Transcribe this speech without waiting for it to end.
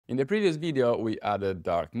In the previous video, we added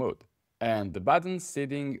dark mode, and the button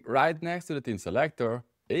sitting right next to the theme selector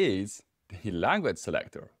is the language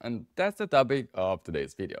selector. And that's the topic of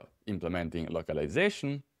today's video, implementing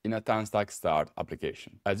localization in a TanStack Start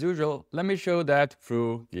application. As usual, let me show that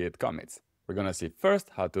through Git commits. We're gonna see first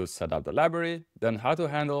how to set up the library, then how to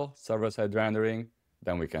handle server-side rendering,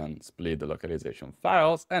 then we can split the localization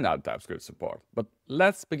files and add Typescript support. But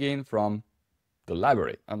let's begin from the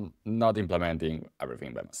library. I'm not implementing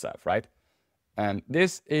everything by myself, right? And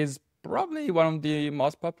this is probably one of the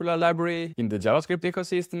most popular library in the JavaScript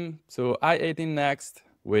ecosystem. So i18next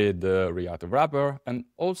with the reactive wrapper and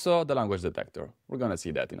also the language detector. We're gonna see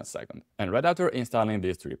that in a second. And right after installing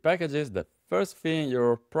these three packages, the first thing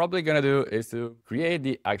you're probably gonna do is to create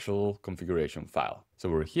the actual configuration file. So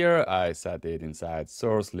we're here, I set it inside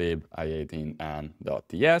source lib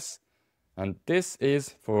i18n.ts. And this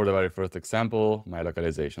is, for the very first example, my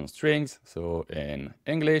localization strings, so in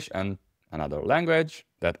English and another language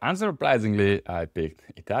that, unsurprisingly, I picked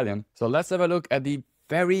Italian. So let's have a look at the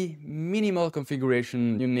very minimal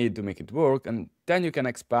configuration you need to make it work, and then you can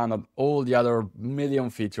expand on all the other million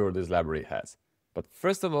features this library has. But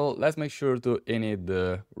first of all, let's make sure to init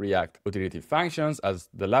the React utility functions, as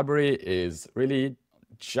the library is really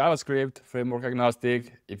JavaScript framework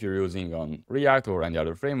agnostic. If you're using on React or any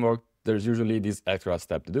other framework, there's usually this extra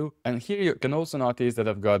step to do. And here you can also notice that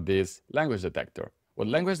I've got this language detector. What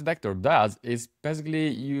language detector does is basically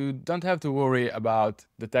you don't have to worry about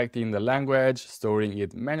detecting the language, storing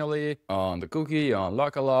it manually on the cookie, on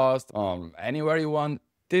localhost, on anywhere you want.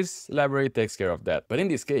 This library takes care of that. But in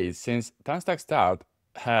this case, since TanStack Start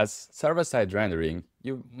has server-side rendering,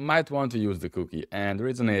 you might want to use the cookie. And the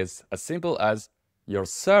reason is as simple as your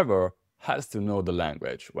server has to know the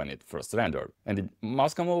language when it first rendered. And the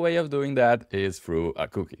most common way of doing that is through a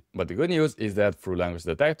cookie. But the good news is that through language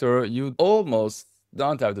detector, you almost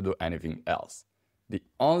don't have to do anything else. The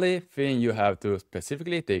only thing you have to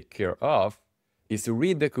specifically take care of is to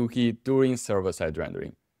read the cookie during server-side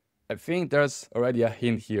rendering. I think there's already a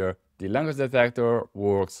hint here. The language detector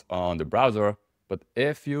works on the browser, but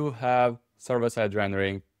if you have server-side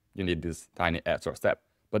rendering, you need this tiny extra step.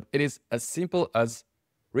 But it is as simple as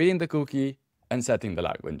reading the cookie and setting the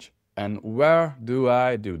language. And where do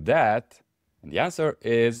I do that? And the answer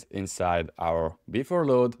is inside our before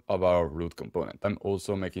load of our root component. I'm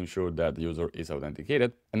also making sure that the user is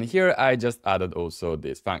authenticated. And here I just added also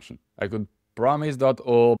this function. I could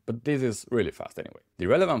promise.all, but this is really fast anyway. The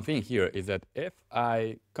relevant thing here is that if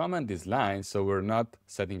I comment this line, so we're not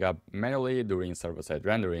setting up manually during server-side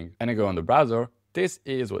rendering, and I go on the browser, this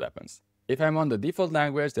is what happens. If I'm on the default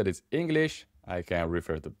language, that is English, I can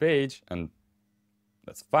refresh the page, and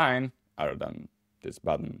that's fine, other than this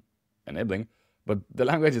button enabling, but the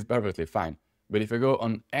language is perfectly fine. But if I go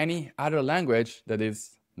on any other language that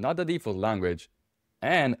is not the default language,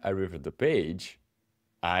 and I refresh the page,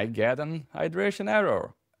 I get an hydration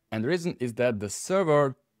error. And the reason is that the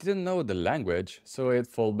server didn't know the language, so it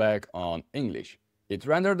fell back on English. It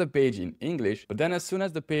rendered the page in English, but then as soon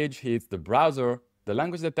as the page hits the browser, the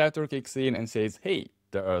language detector kicks in and says, hey,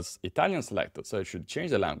 there's Italian selected, so I should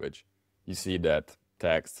change the language. You see that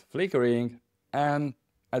text flickering and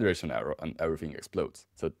hydration error, and everything explodes.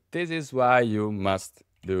 So this is why you must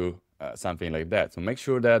do something like that, to make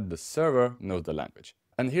sure that the server knows the language.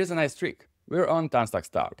 And here's a nice trick. We're on TanStack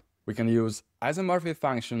Start. We can use Isomorphic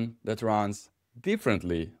function that runs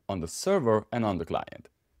differently on the server and on the client.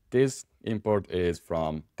 This import is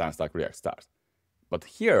from TanStack React Start. But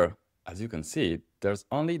here, as you can see, there's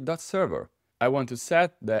only .server. I want to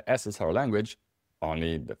set the SSR language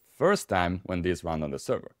only the first time when this runs on the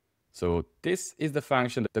server. So this is the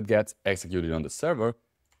function that gets executed on the server,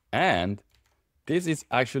 and this is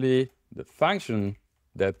actually the function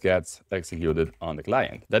that gets executed on the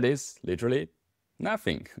client. That is literally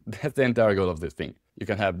nothing. That's the entire goal of this thing. You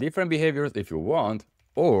can have different behaviors if you want,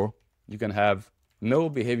 or you can have no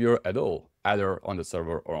behavior at all, either on the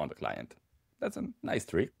server or on the client. That's a nice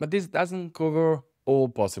trick, but this doesn't cover all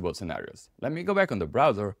possible scenarios. Let me go back on the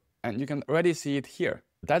browser, and you can already see it here.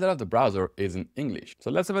 The title of the browser is in English.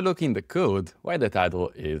 So let's have a look in the code why the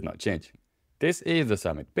title is not changing. This is the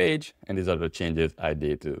submit page, and these are the changes I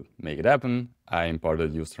did to make it happen. I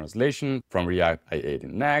imported use translation from React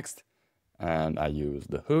i18next, and I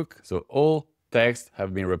used the hook. So all text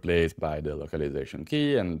have been replaced by the localization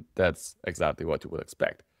key, and that's exactly what you would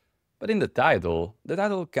expect. But in the title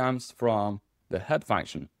comes from the head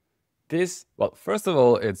function. This, well, first of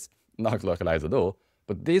all, it's not localized at all,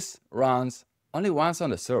 but this runs only once on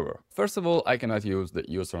the server. First of all, I cannot use the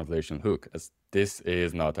use translation hook, as this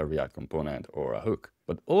is not a React component or a hook.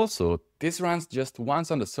 But also, this runs just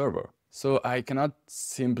once on the server. So I cannot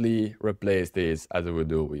simply replace this as I would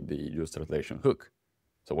do with the use translation hook.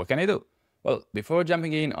 So what can I do? Well, before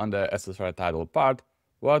jumping in on the SSR title part,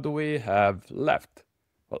 what do we have left?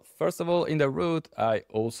 Well, first of all, in the root, I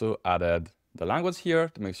also added the language here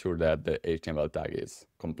to make sure that the HTML tag is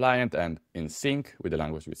compliant and in sync with the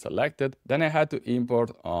language we selected. Then I had to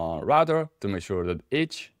import on router to make sure that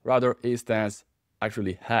each router instance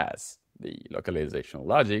actually has the localization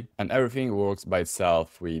logic, and everything works by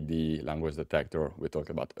itself with the language detector we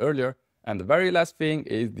talked about earlier. And the very last thing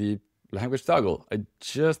is the language toggle. I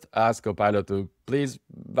just asked Copilot to please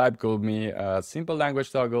vibe code me a simple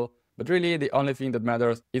language toggle, but really the only thing that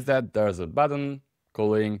matters is that there's a button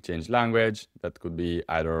calling change language that could be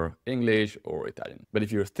either English or Italian. But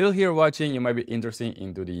if you're still here watching, you might be interested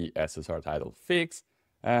into the SSR title fix,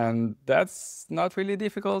 and that's not really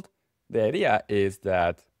difficult. The idea is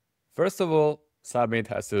that, first of all, Submit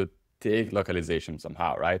has to take localization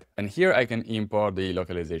somehow, right? And here I can import the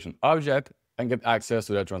localization object and get access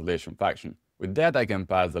to the translation function. With that, I can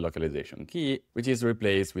pass the localization key, which is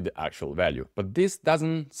replaced with the actual value. But this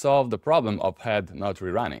doesn't solve the problem of head not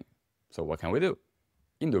rerunning. So what can we do?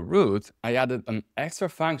 In the root, I added an extra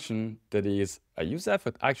function that is a use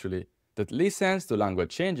effect actually, that listens to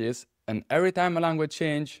language changes, and every time a language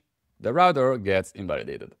change, the router gets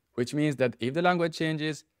invalidated. Which means that if the language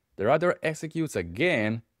changes, the router executes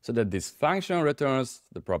again so that this function returns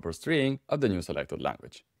the proper string of the new selected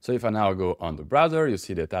language. So if I now go on the browser, you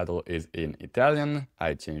see the title is in Italian,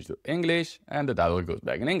 I change to English, and the title goes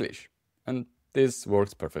back in English. And this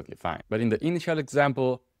works perfectly fine. But in the initial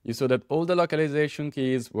example, you saw that all the localization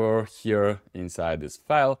keys were here inside this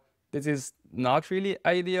file. This is not really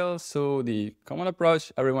ideal, so the common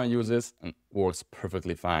approach everyone uses and works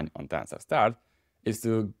perfectly fine on TanStack Start is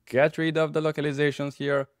to get rid of the localizations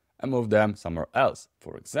here and move them somewhere else.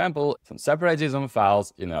 For example, some separate JSON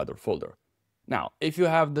files in another folder. Now, if you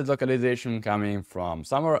have the localization coming from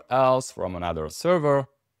somewhere else, from another server,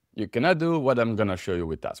 you cannot do what I'm gonna show you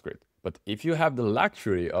with Typescript. But if you have the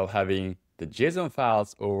luxury of having the JSON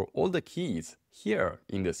files or all the keys here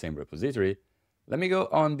in the same repository, let me go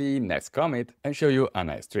on the next commit and show you a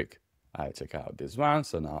nice trick. I check out this one,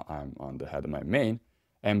 so now I'm on the head of my main,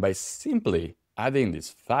 and by simply adding this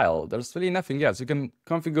file, there's really nothing else. You can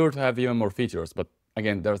configure to have even more features, but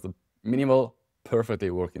again, there's the minimal, perfectly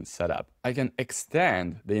working setup. I can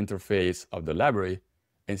extend the interface of the library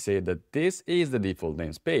and say that this is the default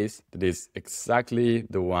namespace, that is exactly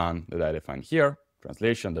the one that I defined here,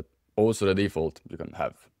 translation, that also the default, you can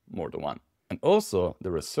have more than one. And also the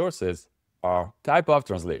resources are type of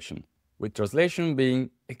translation, with translation being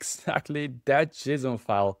exactly that JSON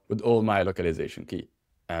file with all my localization key.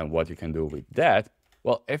 And what you can do with that,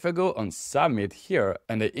 well, if I go on submit here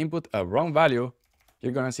and I input a wrong value,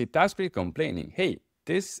 you're gonna see Typescript complaining, hey,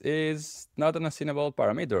 this is not an assignable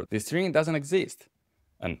parameter. This string doesn't exist.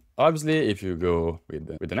 And obviously, if you go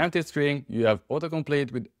with an empty string, you have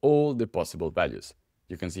autocomplete with all the possible values.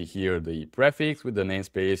 You can see here the prefix with the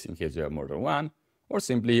namespace in case you have more than one, or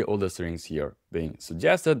simply all the strings here being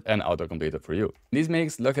suggested and auto-completed for you. This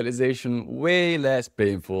makes localization way less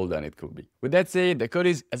painful than it could be. With that said, the code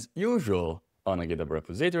is as usual on a GitHub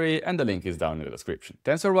repository, and the link is down in the description.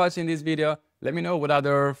 Thanks for watching this video. Let me know what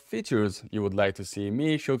other features you would like to see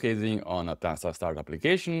me showcasing on a TanStack Start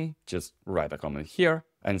application. Just write a comment here.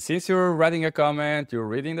 And since you're writing a comment, you're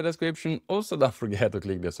reading the description, also don't forget to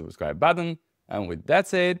click the subscribe button. And with that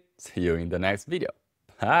said, see you in the next video.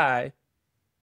 Bye!